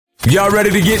Y'all ready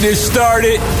to get this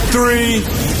started? 3,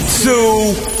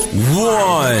 2,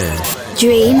 1.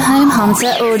 Dream Home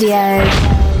Hunter Audio.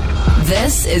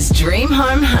 This is Dream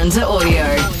Home Hunter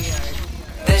Audio,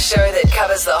 the show that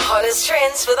covers the hottest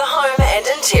trends for the home and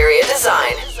interior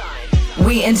design.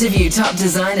 We interview top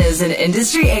designers and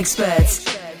industry experts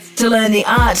to learn the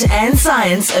art and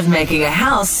science of making a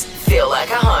house feel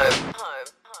like a home.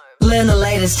 Learn the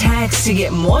latest hacks to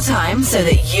get more time so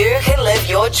that you can live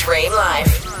your dream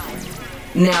life.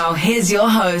 Now, here's your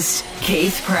host,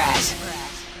 Keith Pratt.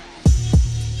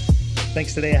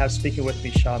 Thanks. Today I have speaking with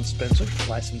me Sean Spencer,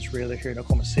 licensed realtor here in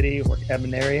Oklahoma City, work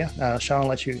Edmond area. Sean,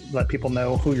 let people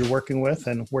know who you're working with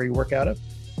and where you work out of.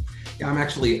 Yeah,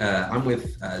 I'm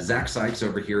with Zach Sykes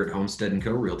over here at Homestead &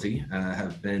 Co. Realty.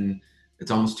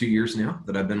 It's almost 2 years now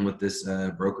that I've been with this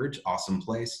brokerage. Awesome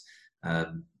place.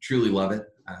 Truly love it.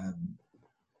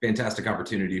 Fantastic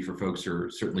opportunity for folks who are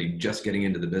certainly just getting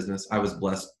into the business. I was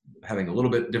blessed having a little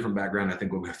bit different background. I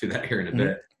think we'll go through that here in a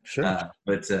bit. Sure.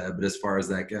 But as far as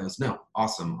that goes, no,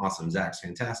 awesome. Zach's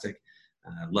fantastic.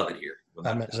 Love it here.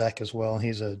 I met Zach as well.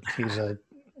 He's a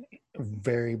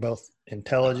very both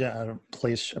intelligent. I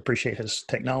please appreciate his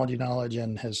technology knowledge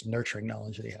and his nurturing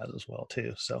knowledge that he has as well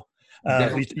too. So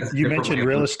you mentioned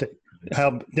real estate. You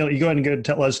go ahead and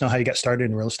let us know how you got started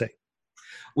in real estate.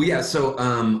 Well, yeah. So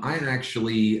I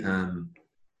actually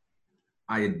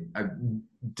I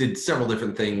did several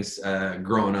different things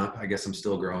growing up. I guess I'm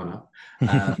still growing up.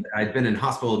 I'd been in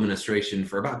hospital administration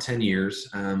for about 10 years.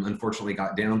 Unfortunately,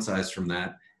 got downsized from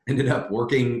that. Ended up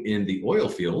working in the oil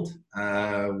field,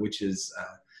 which is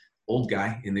old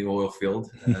guy in the oil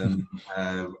field,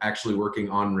 actually working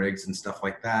on rigs and stuff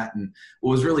like that. And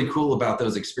what was really cool about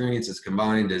those experiences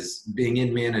combined is being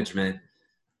in management.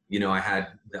 You know, I had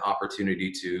the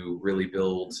opportunity to really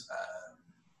build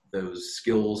those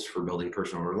skills for building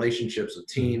personal relationships with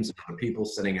teams and other people,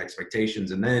 setting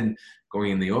expectations, and then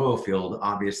going in the oil field,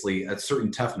 obviously a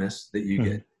certain toughness that you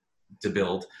get to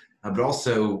build, but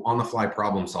also on the fly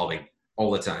problem solving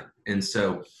all the time. And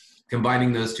so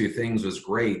combining those two things was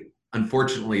great.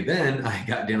 Unfortunately, then I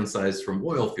got downsized from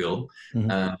oil field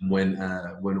when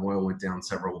oil went down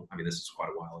this is quite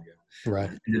a while ago.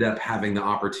 Right. Ended up having the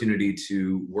opportunity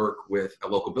to work with a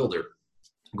local builder,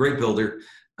 great builder,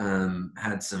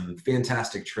 had some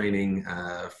fantastic training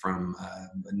from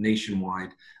a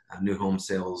nationwide new home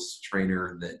sales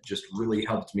trainer that just really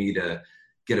helped me to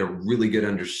get a really good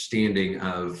understanding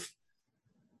of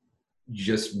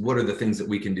just what are the things that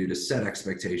we can do to set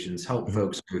expectations, help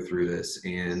folks go through this,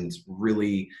 and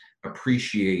really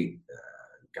appreciate,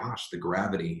 the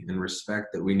gravity and respect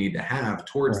that we need to have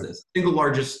towards this. Single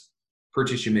largest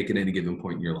purchase you make at any given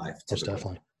point in your life.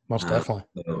 Most definitely.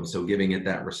 So giving it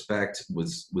that respect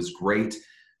was great.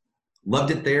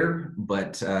 Loved it there,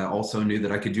 but also knew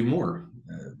that I could do more.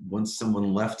 Once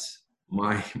someone left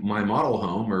my model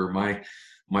home or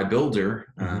my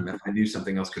builder, if I knew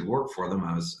something else could work for them,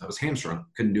 I was hamstrung,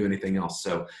 couldn't do anything else.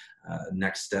 So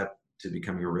next step to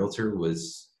becoming a realtor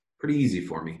was pretty easy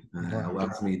for me. It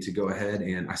allows me to go ahead,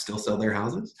 and I still sell their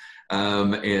houses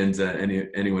and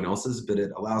anyone else's, but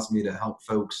it allows me to help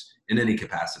folks in any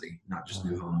capacity, not just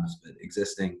new homes, but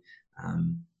existing,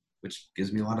 which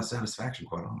gives me a lot of satisfaction,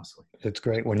 quite honestly. It's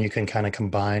great when you can kind of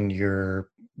combine your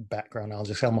background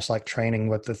knowledge. It's almost like training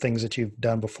with the things that you've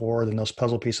done before, then those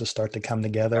puzzle pieces start to come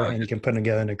together and you can put them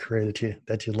together in a career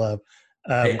that you love.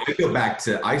 I go back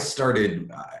to,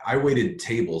 I waited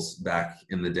tables back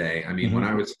in the day. I mean, when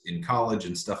I was in college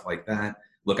and stuff like that,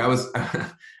 look, I was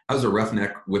a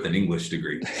roughneck with an English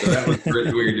degree. So that was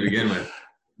pretty weird to begin with.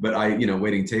 But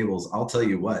waiting tables, I'll tell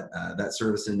you what, that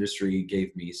service industry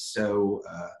gave me so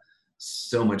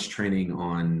much training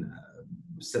on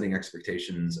setting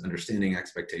expectations, understanding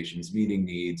expectations, meeting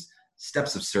needs,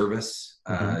 steps of service,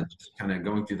 just kind of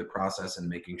going through the process and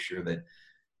making sure that,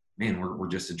 man, we're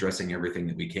just addressing everything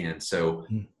that we can. So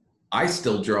I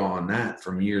still draw on that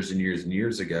from years and years and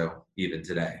years ago, even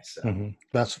today. So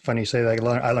That's funny you say that.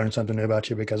 I learned something new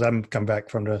about you because I'm come back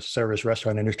from the service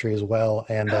restaurant industry as well.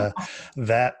 And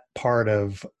that part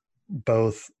of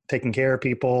both taking care of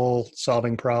people,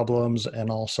 solving problems, and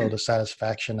also the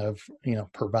satisfaction of,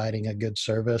 providing a good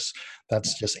service,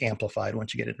 that's just amplified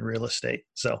once you get into real estate.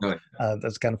 So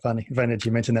that's kind of funny. Funny that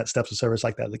you mentioned that steps of service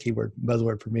like that, the keyword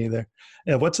buzzword for me there.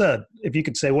 If you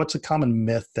could say, what's a common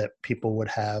myth that people would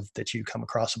have that you come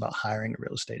across about hiring a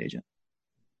real estate agent?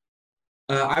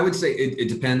 I would say it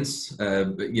depends,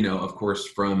 of course,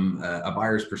 from a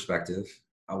buyer's perspective.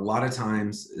 A lot of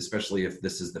times, especially if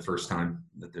this is the first time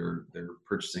that they're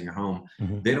purchasing a home,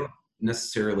 they don't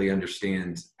necessarily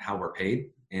understand how we're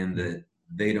paid, and that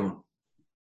they don't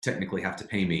technically have to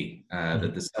pay me,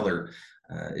 that the seller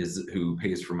is who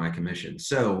pays for my commission.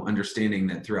 So understanding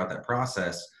that throughout that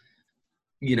process,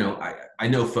 I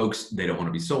know folks, they don't want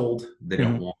to be sold. They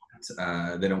don't want,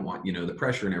 the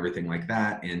pressure and everything like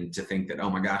that. And to think that, oh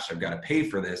my gosh, I've got to pay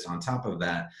for this on top of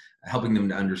that, helping them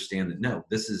to understand that, no,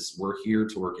 we're here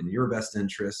to work in your best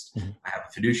interest. I have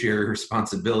a fiduciary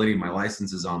responsibility. My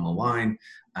license is on the line,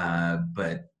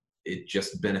 but it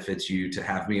just benefits you to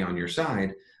have me on your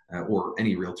side, or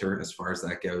any realtor as far as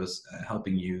that goes,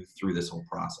 helping you through this whole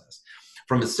process.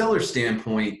 From a seller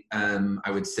standpoint, I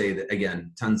would say that,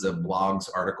 again, tons of blogs,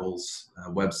 articles,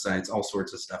 websites, all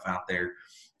sorts of stuff out there,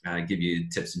 give you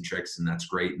tips and tricks, and that's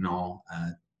great and all.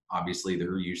 Obviously,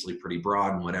 they're usually pretty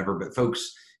broad and whatever, but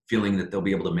folks feeling that they'll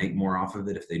be able to make more off of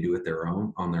it if they do it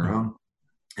on their own.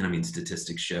 And I mean,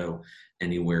 statistics show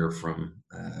anywhere from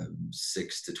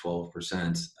 6 to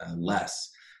 12%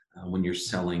 less when you're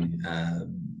selling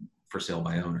for sale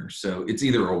by owner. So it's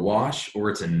either a wash or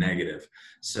it's a negative.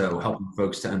 So helping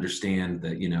folks to understand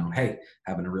that, hey,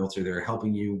 having a realtor there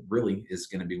helping you really is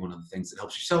going to be one of the things that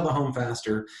helps you sell the home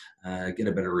faster, get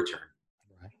a better return.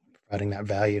 Right. Providing that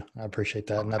value. I appreciate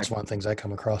that. And that's one of the things I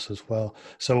come across as well.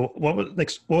 So what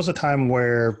was a time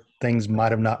where things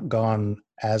might have not gone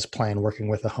as planned working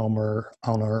with a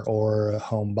owner or a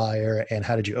home buyer? And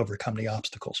how did you overcome the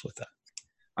obstacles with that?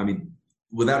 I mean,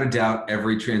 without a doubt,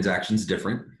 every transaction is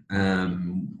different.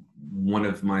 One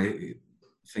of my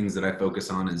things that I focus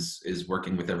on is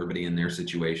working with everybody in their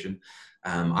situation.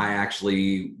 I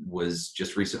actually was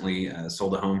just recently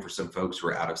sold a home for some folks who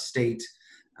are out of state.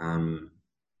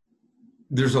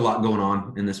 There's a lot going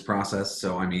on in this process.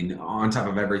 So, I mean, on top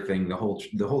of everything, the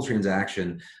whole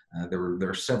transaction, there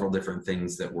are several different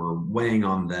things that were weighing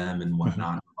on them and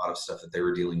whatnot. A lot of stuff that they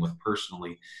were dealing with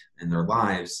personally in their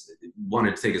lives.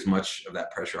 Wanted to take as much of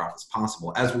that pressure off as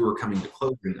possible. As we were coming to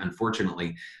closing,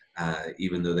 unfortunately,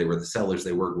 even though they were the sellers,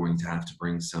 they were going to have to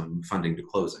bring some funding to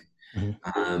closing.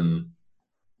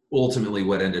 Ultimately,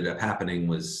 what ended up happening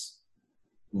was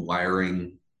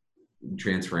wiring,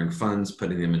 transferring funds,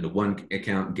 putting them into one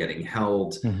account, getting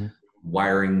held,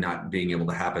 wiring not being able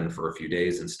to happen for a few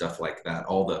days and stuff like that.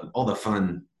 All the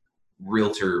fun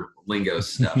realtor lingo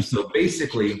stuff. So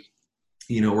basically,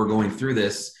 we're going through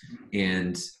this,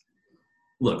 and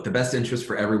look, the best interest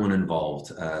for everyone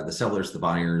involved, the sellers, the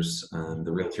buyers,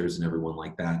 the realtors, and everyone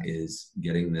like that, is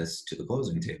getting this to the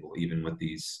closing table, even with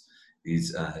these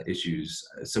issues.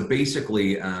 So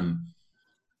basically,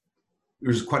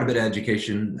 there's quite a bit of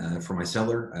education for my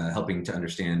seller, helping to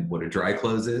understand what a dry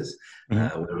close is.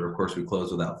 Where, of course, we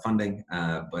close without funding,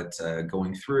 but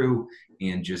going through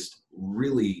and just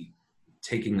really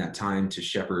taking that time to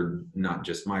shepherd not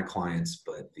just my clients,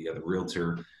 but the other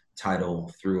realtor,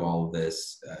 title, through all of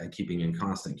this, keeping in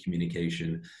constant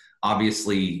communication.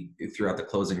 Obviously, throughout the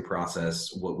closing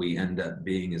process, what we end up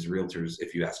being as realtors,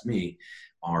 if you ask me,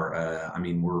 are,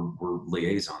 we're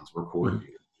liaisons, we're coordinators.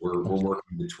 We're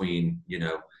working between,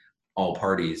 all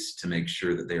parties to make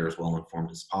sure that they are as well informed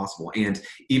as possible. And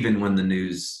even when the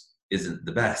news isn't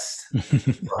the best,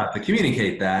 we'll have to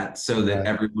communicate that so that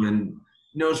everyone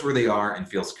knows where they are and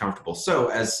feels comfortable. So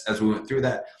as we went through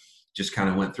that, just kind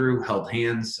of went through, held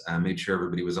hands, made sure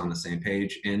everybody was on the same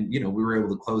page. And, we were able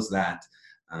to close that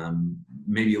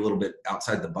maybe a little bit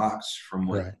outside the box from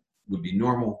what would be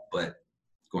normal, but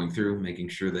going through, making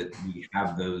sure that we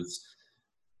have those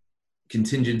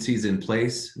contingencies in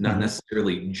place, not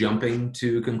necessarily jumping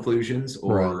to conclusions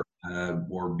or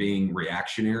being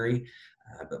reactionary,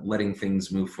 but letting things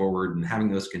move forward and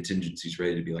having those contingencies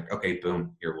ready to be like, okay,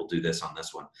 boom, here, we'll do this on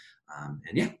this one.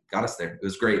 And got us there. It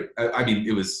was great.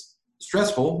 It was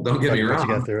stressful, don't get me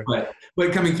wrong,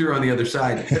 but coming through on the other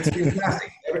side, that's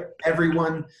fantastic.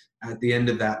 Everyone at the end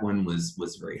of that one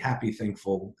was very happy,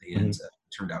 thankful, and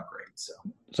turned out great.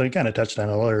 So you kind of touched on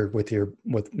it earlier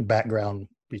with background.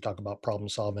 You talk about problem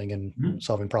solving and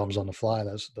solving problems on the fly.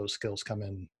 Those skills come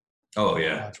in. Oh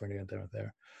yeah. That's when you get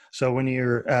there. So when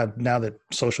you're now that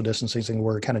social distancing,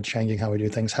 we're kind of changing how we do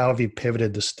things. How have you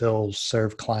pivoted to still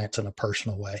serve clients in a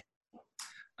personal way?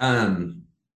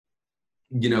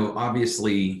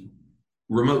 Obviously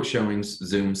remote showings,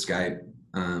 Zoom, Skype,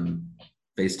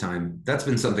 FaceTime, that's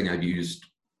been something I've used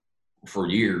for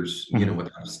years, with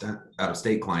out of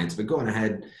state clients, but going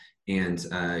ahead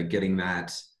and getting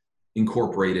that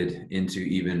incorporated into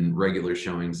even regular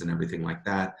showings and everything like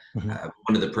that. One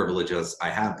of the privileges I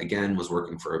have, again, was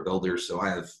working for a builder. So I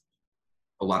have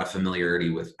a lot of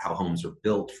familiarity with how homes are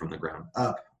built from the ground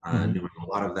up, knowing a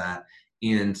lot of that.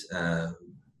 And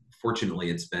fortunately,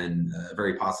 it's been a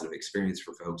very positive experience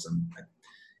for folks. I'm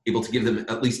able to give them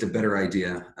at least a better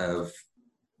idea of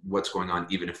what's going on,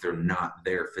 even if they're not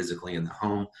there physically in the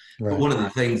home. Right. But one of the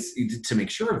things to make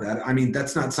sure of that, I mean,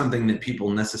 that's not something that people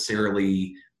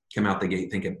necessarily come out the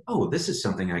gate thinking, oh, this is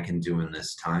something I can do in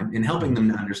this time, and helping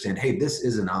them to understand, hey, this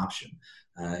is an option.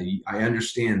 I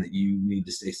understand that you need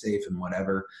to stay safe and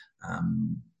whatever.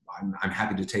 I'm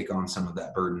happy to take on some of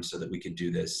that burden so that we could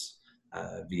do this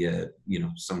via,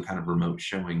 some kind of remote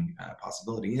showing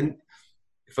possibility. And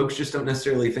folks just don't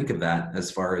necessarily think of that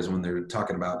as far as when they're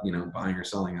talking about, buying or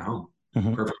selling a home.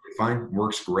 Mm-hmm. Perfectly fine.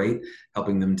 Works great.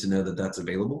 Helping them to know that that's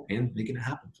available and making it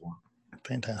happen for them.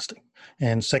 Fantastic.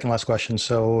 And second last question.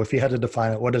 So if you had to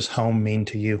define it, what does home mean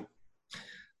to you?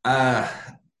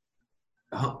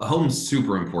 Home's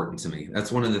super important to me.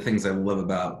 That's one of the things I love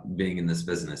about being in this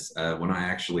business. When I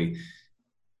actually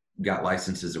got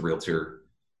licensed as a realtor,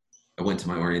 I went to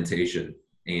my orientation,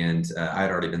 and I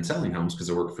had already been selling homes because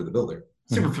I worked for the builder.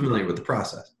 Super mm-hmm. familiar with the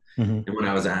process. Mm-hmm. And when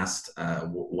I was asked,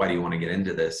 why do you want to get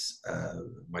into this?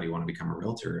 Why do you want to become a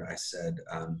realtor? I said,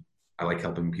 I like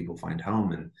helping people find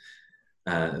home. And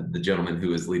the gentleman who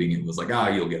was leading it was like,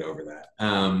 you'll get over that.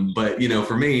 But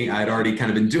for me, I'd already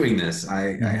kind of been doing this.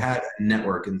 I had a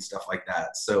network and stuff like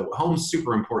that. So home's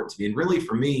super important to me. And really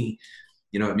for me,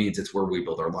 it means it's where we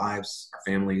build our lives, our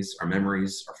families, our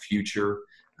memories, our future.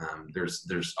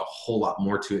 There's a whole lot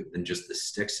more to it than just the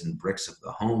sticks and bricks of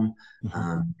the home.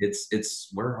 It's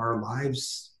where our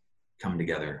lives come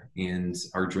together, and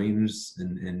our dreams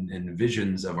and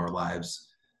visions of our lives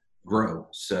grow.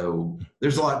 So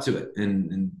there's a lot to it,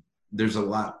 and there's a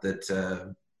lot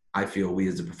that I feel we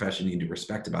as a profession need to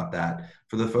respect about that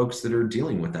for the folks that are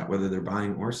dealing with that, whether they're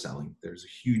buying or selling. There's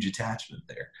a huge attachment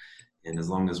there, and as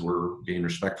long as we're being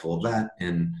respectful of that,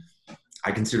 and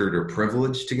I consider it a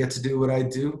privilege to get to do what I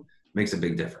do, makes a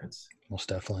big difference. Most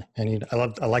definitely. And I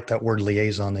like that word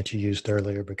liaison that you used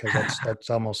earlier, because that's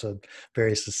almost a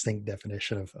very succinct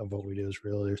definition of what we do as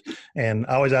realtors. And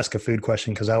I always ask a food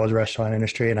question because I was restaurant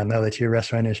industry, and I know that you're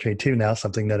restaurant industry too now,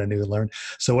 something that I knew to learn.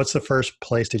 So what's the first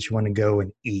place that you want to go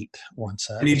and eat once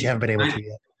you haven't been able to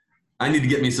yet? I need to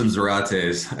get me some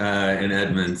Zarates in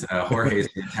Edmond.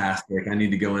 Jorge's fantastic. I need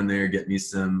to go in there, get me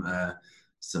some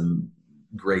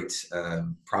great,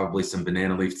 probably some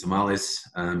banana leaf tamales,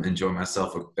 enjoy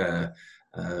myself with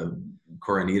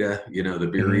Coronita, the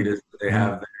birritas that they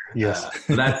have there. Yes.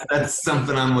 So that's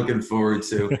something I'm looking forward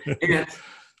to. And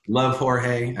love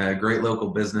Jorge, great local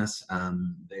business.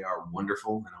 They are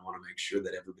wonderful, and I want to make sure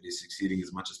that everybody's succeeding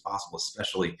as much as possible,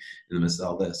 especially in the midst of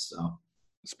all this. So.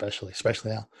 Especially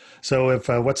now. So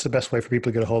what's the best way for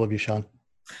people to get a hold of you, Sean?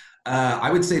 I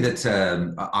would say that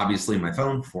obviously my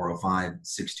phone,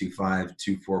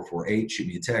 405-625-2448. Shoot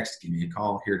me a text, give me a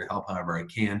call, here to help however I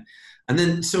can. And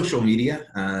then social media,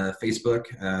 Facebook,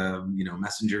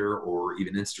 Messenger, or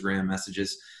even Instagram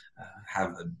messages.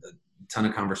 Have a ton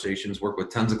of conversations, work with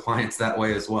tons of clients that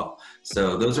way as well.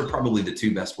 So those are probably the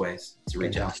two best ways to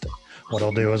reach out. What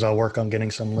I'll do is I'll work on getting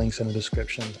some links in the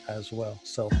description as well.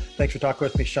 So thanks for talking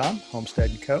with me, Sean,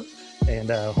 Homestead & Co.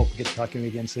 And hope we get to talk to you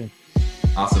again soon.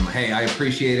 Awesome. Hey, I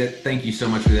appreciate it. Thank you so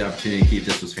much for the opportunity, Keith.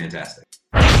 This was fantastic.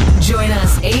 Join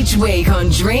us each week on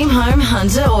Dream Home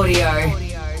Hunter Audio.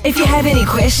 If you have any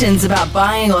questions about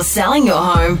buying or selling your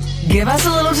home, give us a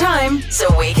little time so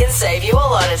we can save you a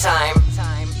lot of time.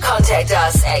 Contact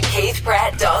us at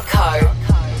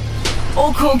keithpratt.co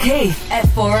or call Keith at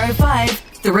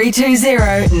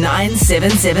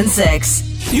 405-320-9776.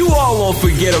 You all won't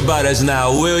forget about us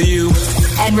now, will you?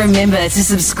 And remember to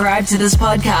subscribe to this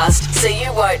podcast so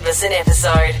you won't miss an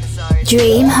episode.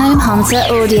 Dream Home Hunter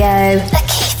Audio, the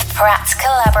Keith Pratt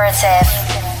Collaborative.